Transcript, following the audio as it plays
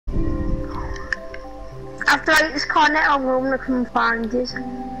After I get this cornet, I'm gonna come and find you.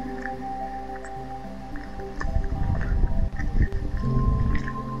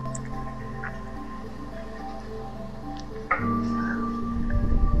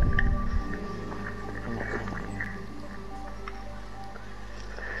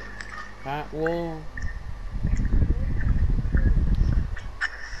 That wall.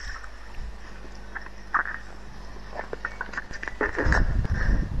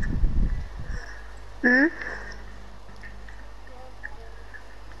 Hmm?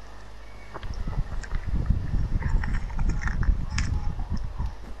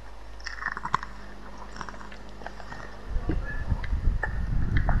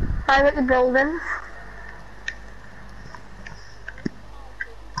 I'm at the building.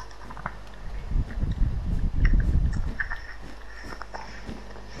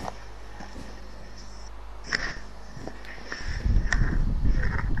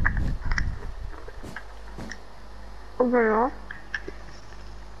 Overall.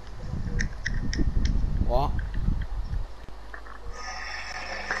 What?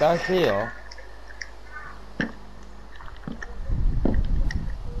 That's here.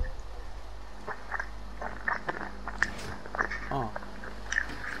 Oh.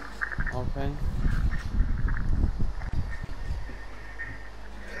 Okay.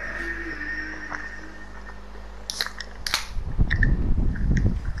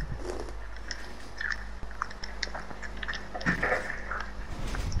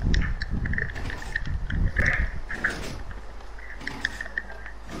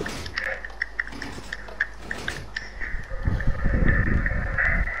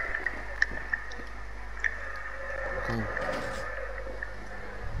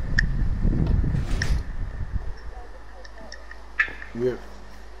 Yeah.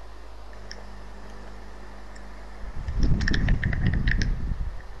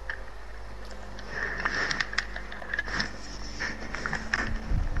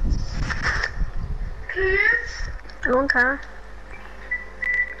 Okay.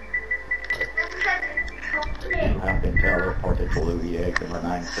 Have been teleported to Louis Egg number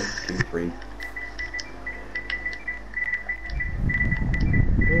 9623.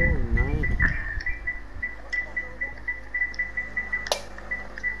 Oh, nice.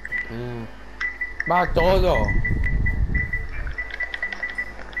 Ba todo.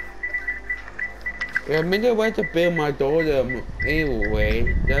 Yeah, maybe way to build my daughter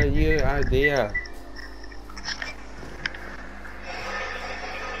anyway. That's your idea.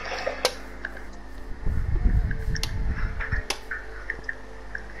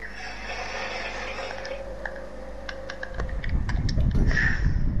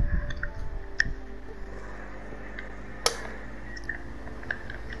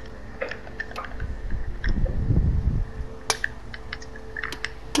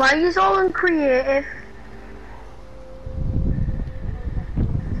 Why are you all in creative?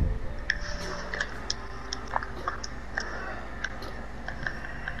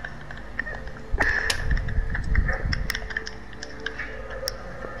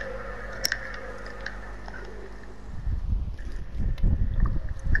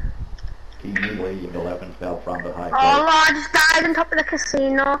 Keeney William 11 fell from the high Oh place. Lord, I just died on top of the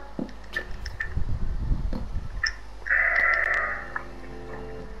casino.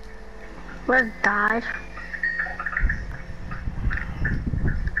 Where died?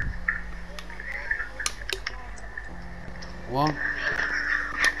 What?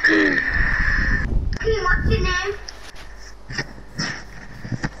 What's your name?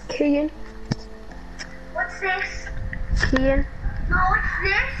 Kian. What's this? Kian. No, what's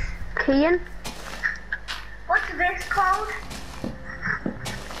this? Kian. What's this called?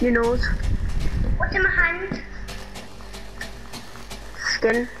 Your nose. What's in my hand?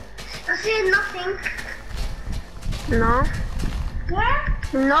 Skin. I see nothing. No. Yeah?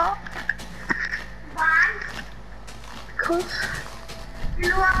 No. Why? Because You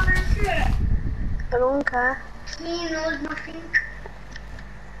know what I'm gonna say? I don't care. He knows nothing.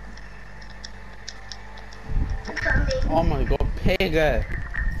 That's what I mean. Oh my god, pig! I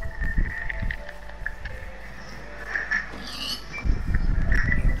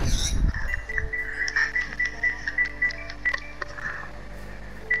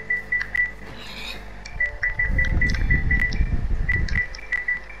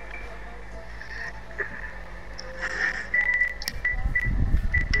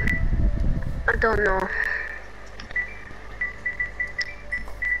don't know.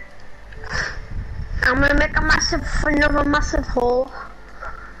 I'm gonna make another massive hole.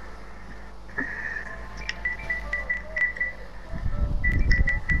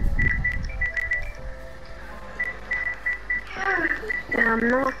 Yeah, I'm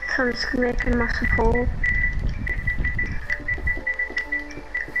not. I'm just gonna make a massive hole.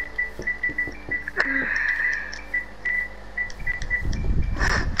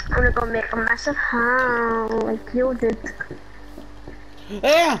 gonna go make a massive house like you did.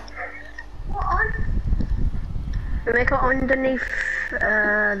 Yeah. What on? Make it underneath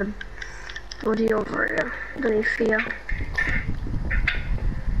the bloody over here. Underneath here.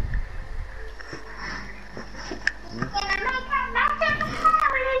 Can I make a massive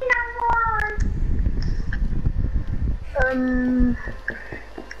hole in the wall?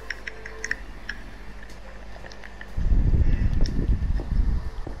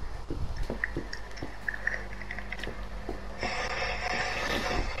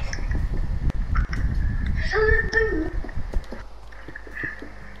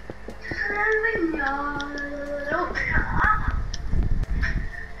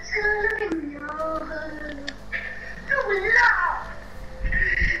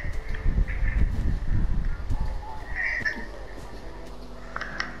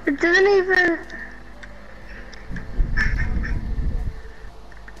 It didn't even.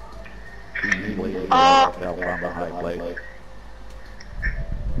 Fell from the high place.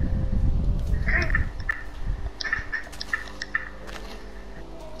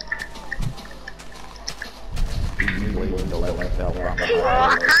 Oh,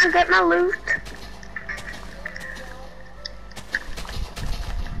 I can't get my loot.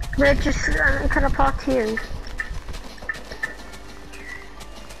 We're just teleport here.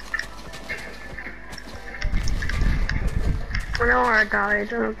 I know where I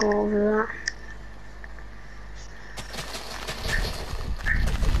died. I'll go over that.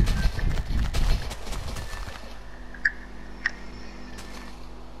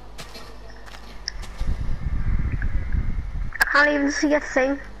 I can't even see a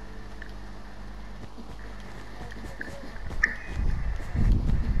thing.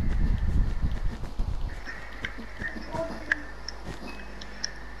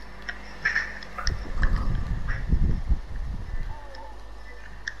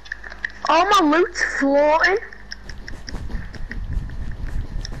 All my loot's floating.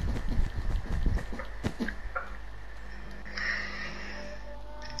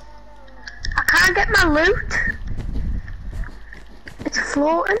 I can't get my loot. It's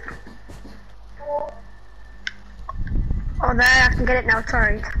floating. Oh, there, I can get it now, it's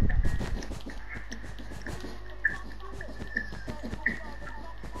alright.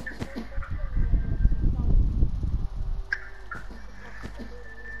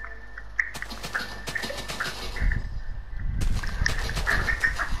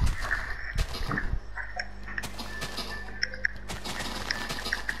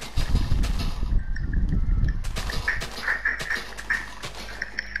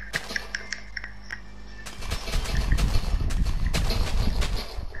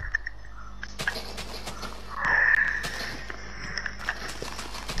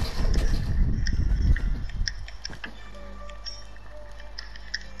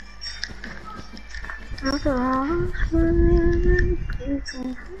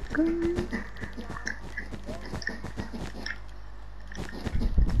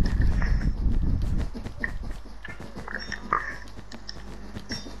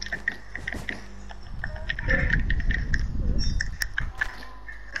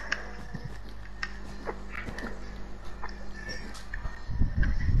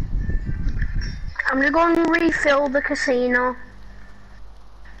 I'm gonna go and refill the casino.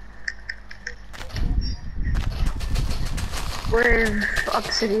 With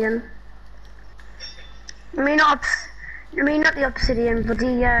obsidian. I mean not the obsidian, but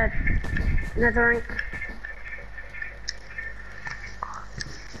the netherite.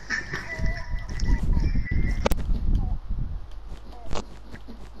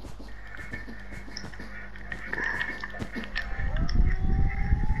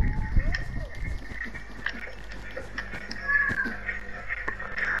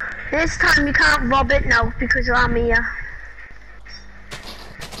 This time you can't rob it now because I'm here.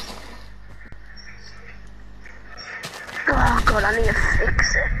 Oh god, I need to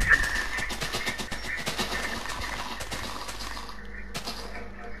fix it.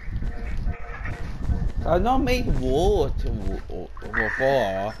 I don't make wood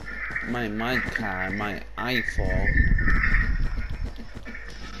before my car, my iPhone.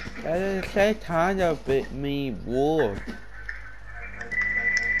 I just tired of it, me wood.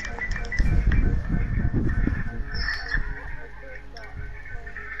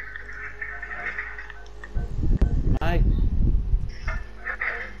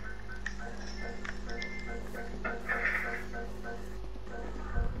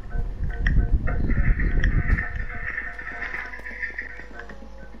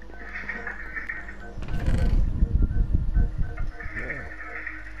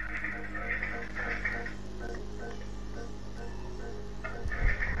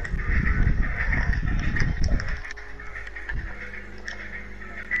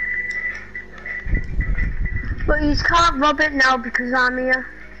 you can't rob it now because I'm here.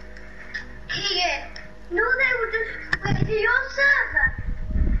 Yeah. No, they were just wait to your server.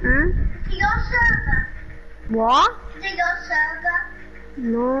 Hmm? To your server. What? To your server.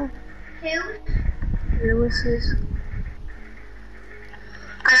 No. Whose? Lewis's.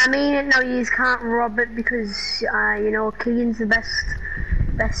 And I mean it now, you can't rob it because, you know, Keegan's the best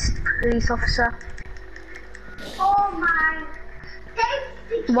police officer. Oh my.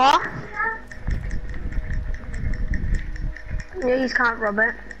 What? Yeah, you can't rob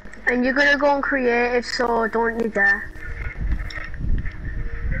it. And you're gonna go on creative, so don't you dare.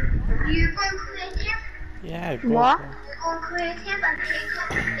 You go creative? Yeah, What? You go creative and take up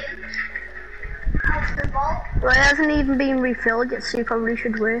the loot out the vault. Well, it hasn't even been refilled yet, so you probably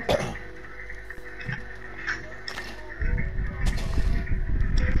should wait.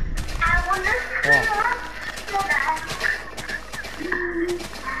 I wanna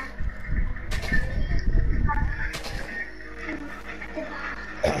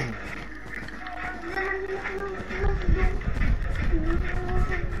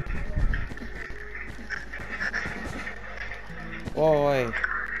Oi.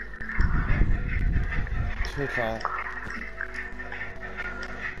 Too far.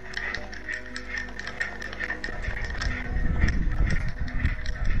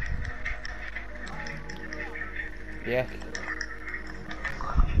 Yeah.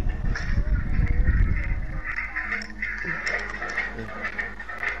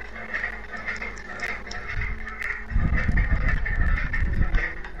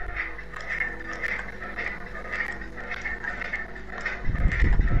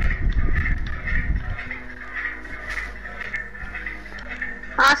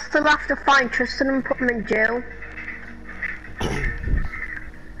 I still have to find Tristan and put him in jail.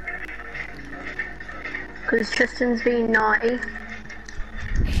 Because Tristan's being naughty.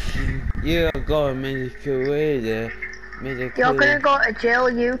 You're going to make a career. You're gonna go to jail,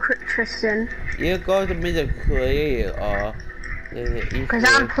 you, Tristan. You're going to make a career, or... Because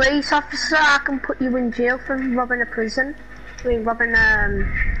I'm a police officer, I can put you in jail for robbing a prison. I mean, robbing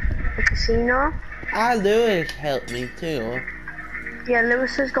a casino. Ah, Lewis helped me too. Yeah,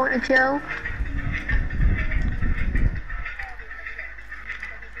 Lewis is going to jail.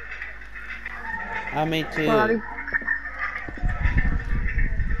 Me too. Well,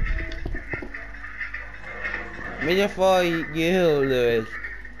 Me before you, Lewis,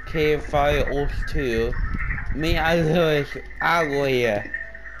 came fire us too. Me and Lewis are here.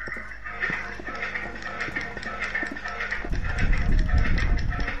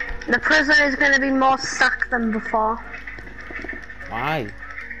 the prison is going to be more stacked than before. Why?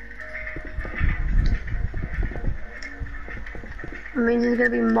 It means there's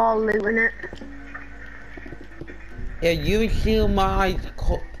going to be more loot in it. Yeah, you see my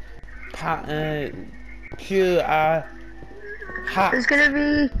There's going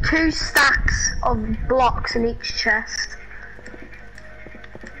to be 2 stacks of blocks in each chest.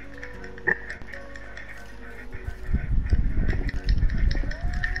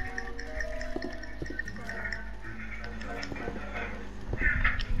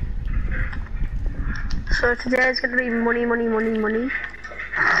 So today is going to be money, money, money, money.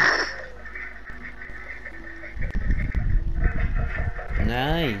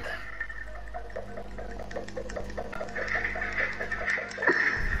 Nice.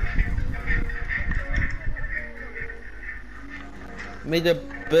 Me the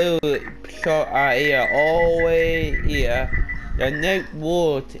bullet shot out here, all the way here. The next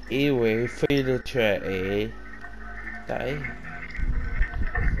wood anyway through the tree. Okay.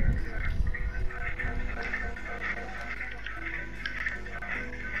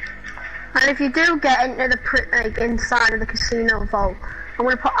 And if you do get into the inside of the casino vault, I'm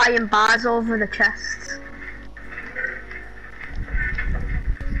going to put iron bars over the chests.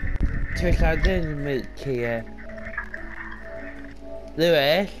 Trish, I didn't make here.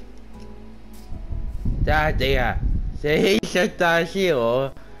 Lewis? Dad, there. So he said that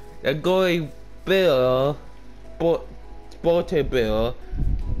here, the going bill, spotted bill,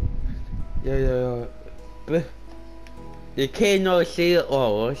 you cannot see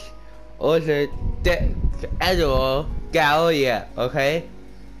us, or the animal go yet, okay?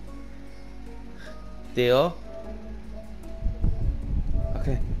 Deal?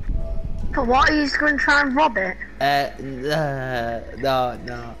 Okay. For what, are you just going to try and rob it? No.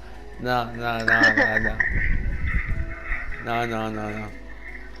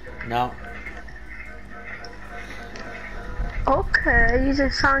 No. Okay, you're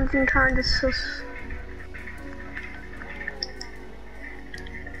just sounding kind of sus.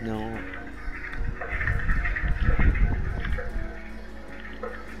 No.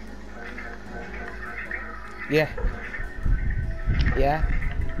 Yeah. Yeah.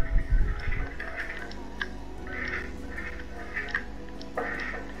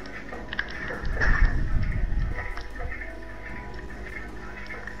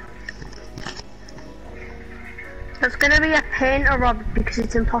 It's gonna be a pain to rob because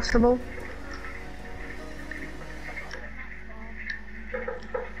it's impossible.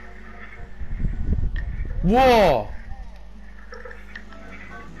 Whoa!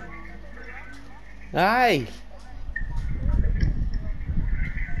 Nice!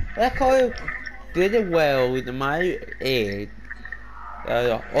 Look how did it well with my egg.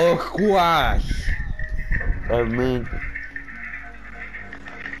 Oh gosh! I mean,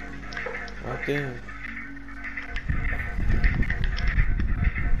 okay.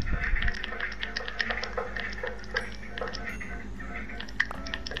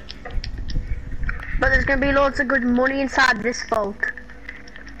 But there's gonna be loads of good money inside this vault.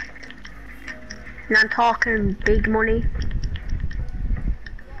 And I'm talking big money.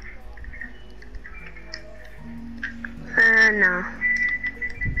 No.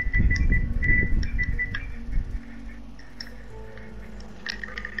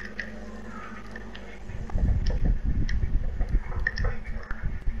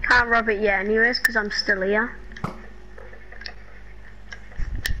 Can't rob it yet anyways, because I'm still here.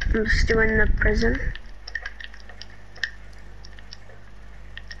 I'm just doing the prison.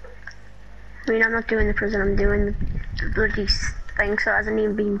 I mean, I'm not doing the prison, I'm doing the bloody thing, so it hasn't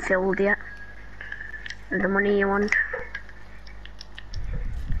even been filled yet. The money you want.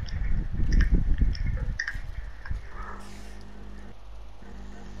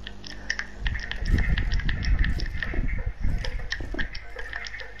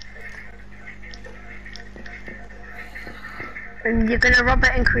 And you're gonna rob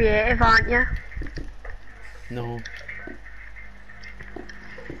it in creative, aren't you? No.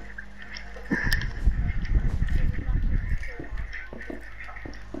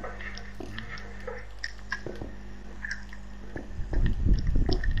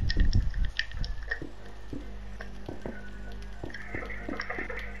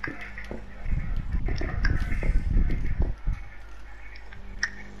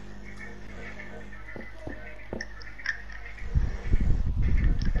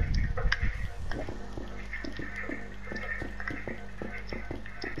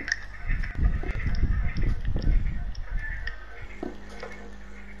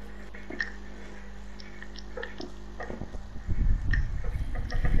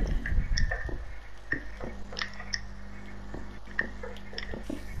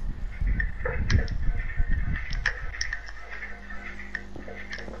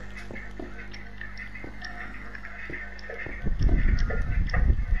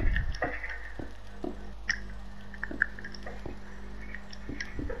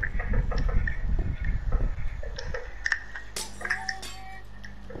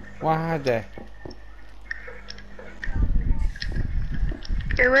 What had they?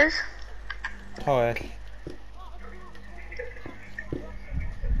 Who is? Torres.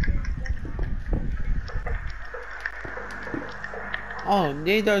 Oh,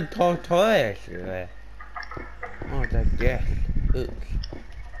 they don't talk Torres. Oh, that's yes. Oops.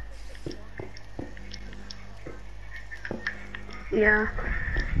 Yeah.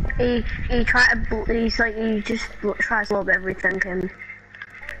 He tried to, he's like, he just tries to blow up everything and...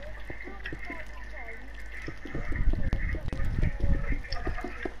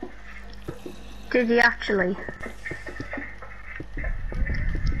 Did he actually?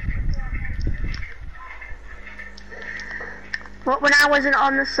 What, when I wasn't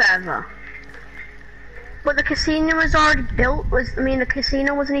on the server? But the casino was already built, the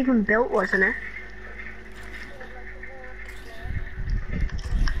casino wasn't even built, wasn't it?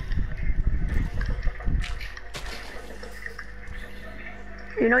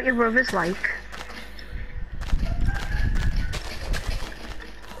 You know what your brother's like?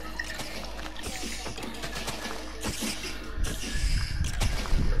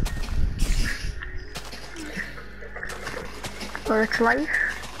 For its life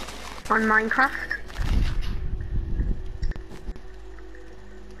on Minecraft.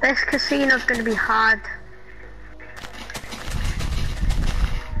 This casino's gonna be hard.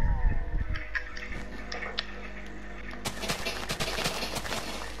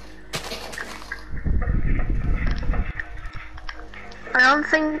 I don't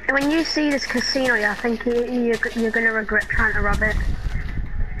think, when you see this casino, I think you're gonna regret trying to rob it.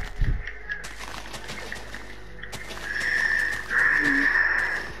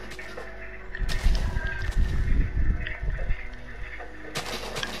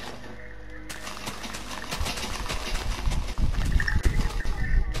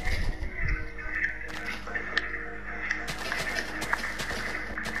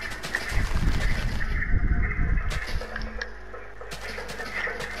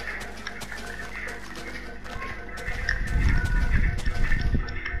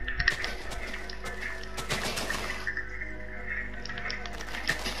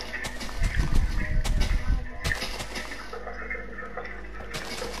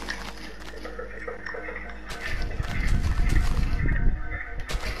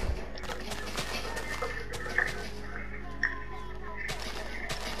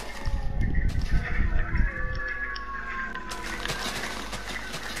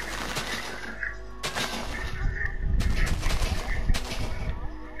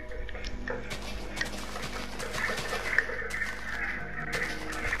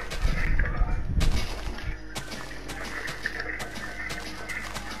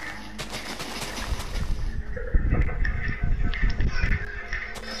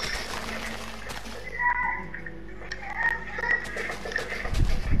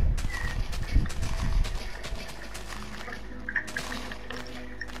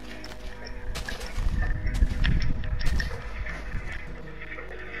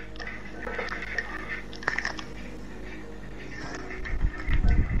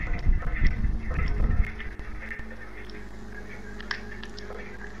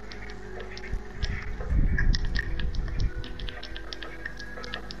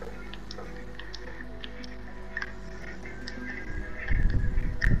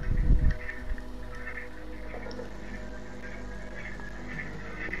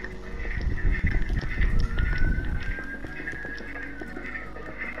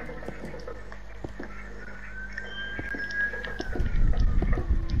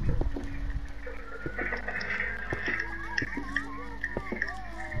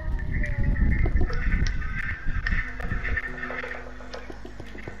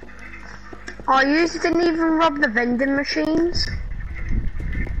 Oh, you didn't even rob the vending machines.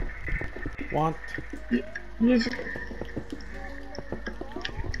 What? You just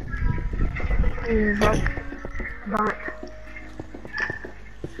robbed. Right.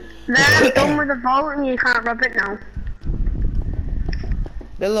 Then I'm done with the vault and you can't rob it now.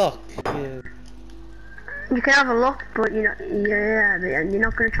 The lock. Yeah. You can have a look, but you're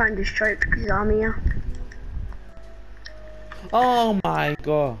not gonna try and destroy it because I'm here. Oh my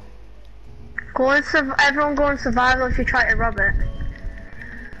god. Everyone go on survival if you try to rob it.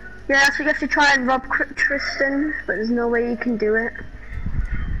 Yeah, so you have to try and rob Tristan, but there's no way you can do it.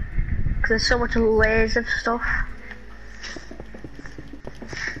 Because there's so much layers of stuff.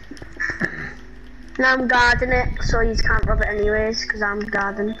 Now I'm guarding it, so you can't rob it anyways, because I'm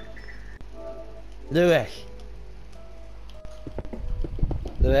guarding. Lewis.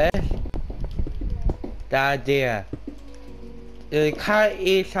 The idea. You can't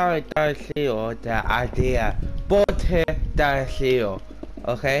easily seal the idea, but the seal,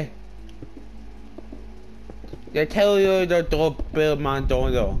 okay? They tell you to don't build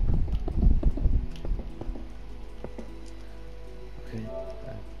McDonald's. Okay,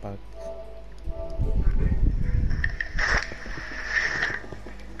 but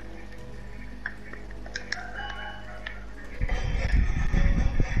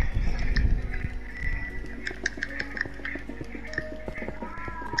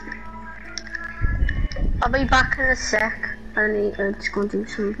I'll be back in a sec. I need to just go and do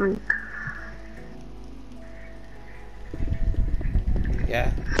something.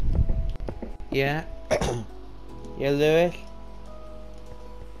 yeah. Yeah. Yeah, Lewis.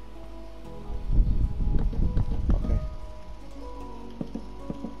 Okay.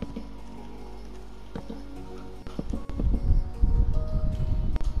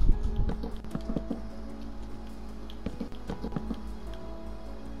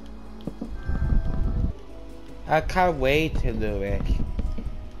 I can't wait to do it.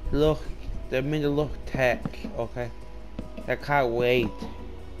 Look, the middle look tech, okay? I can't wait.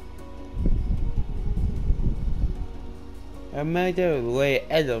 I made a way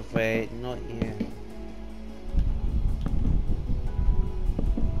elevate, not here.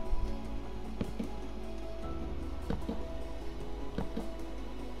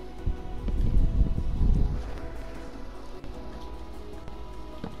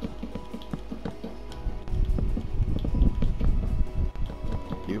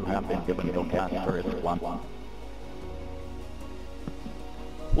 You have been given your gas first one.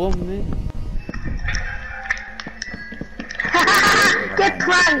 1 minute. Get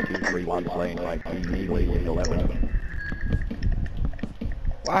pranked! 231 slain by Team Neely 11.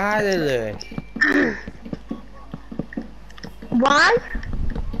 Why did it? Why?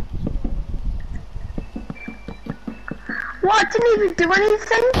 What? I didn't even do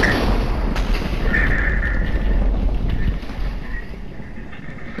anything?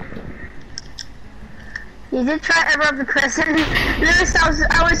 You did try to rob the prison. Lewis, I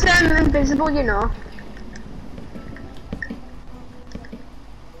was invisible, you know.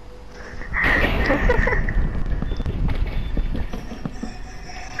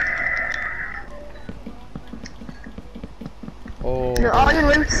 Oh. No, all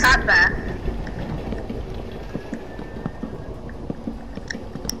your loot sat there.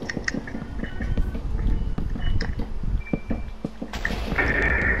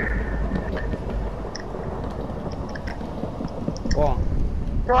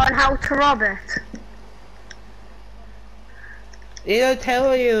 What? On how to rob it. It'll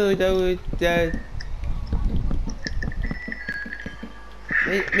tell you the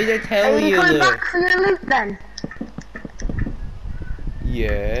it'll tell Are you you coming the back for your loot then?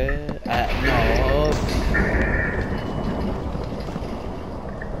 yeah no.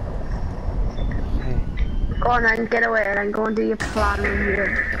 Go on then, get away and go and do your plan with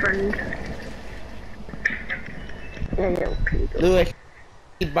your friend. Yeah, you people. Lewis,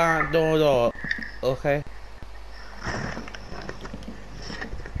 back door, okay?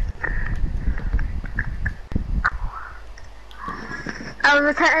 I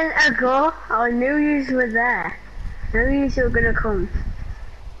was attempting to go. I knew you were there. I knew you were gonna come.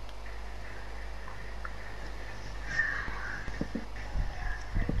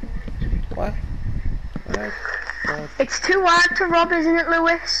 What? What? It's too hard to rob, isn't it,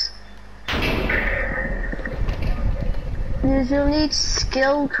 Lewis? You'll need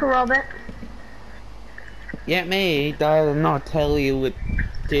skill to rob it. Yeah, me, that'll not tell you what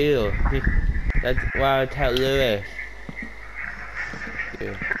to do. That's why I tell Lewis.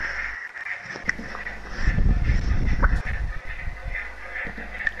 Yeah.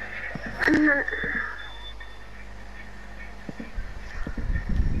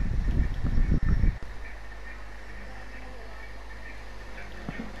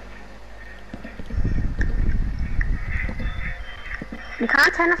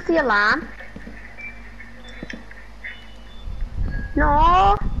 can't turn off the alarm.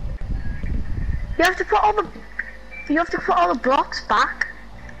 No. You have to put all the blocks back.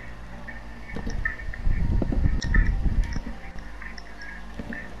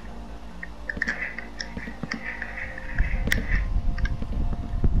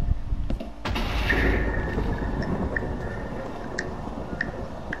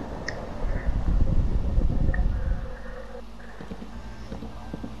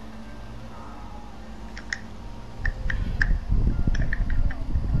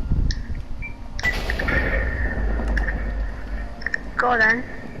 Go then.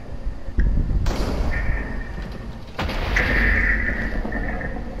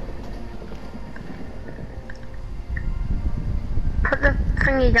 Put the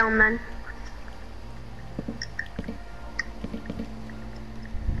thingy down then.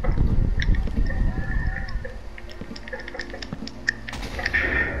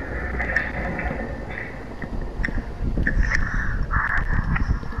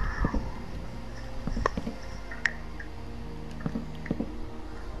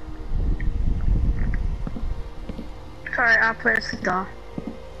 Sorry, I'll place the door.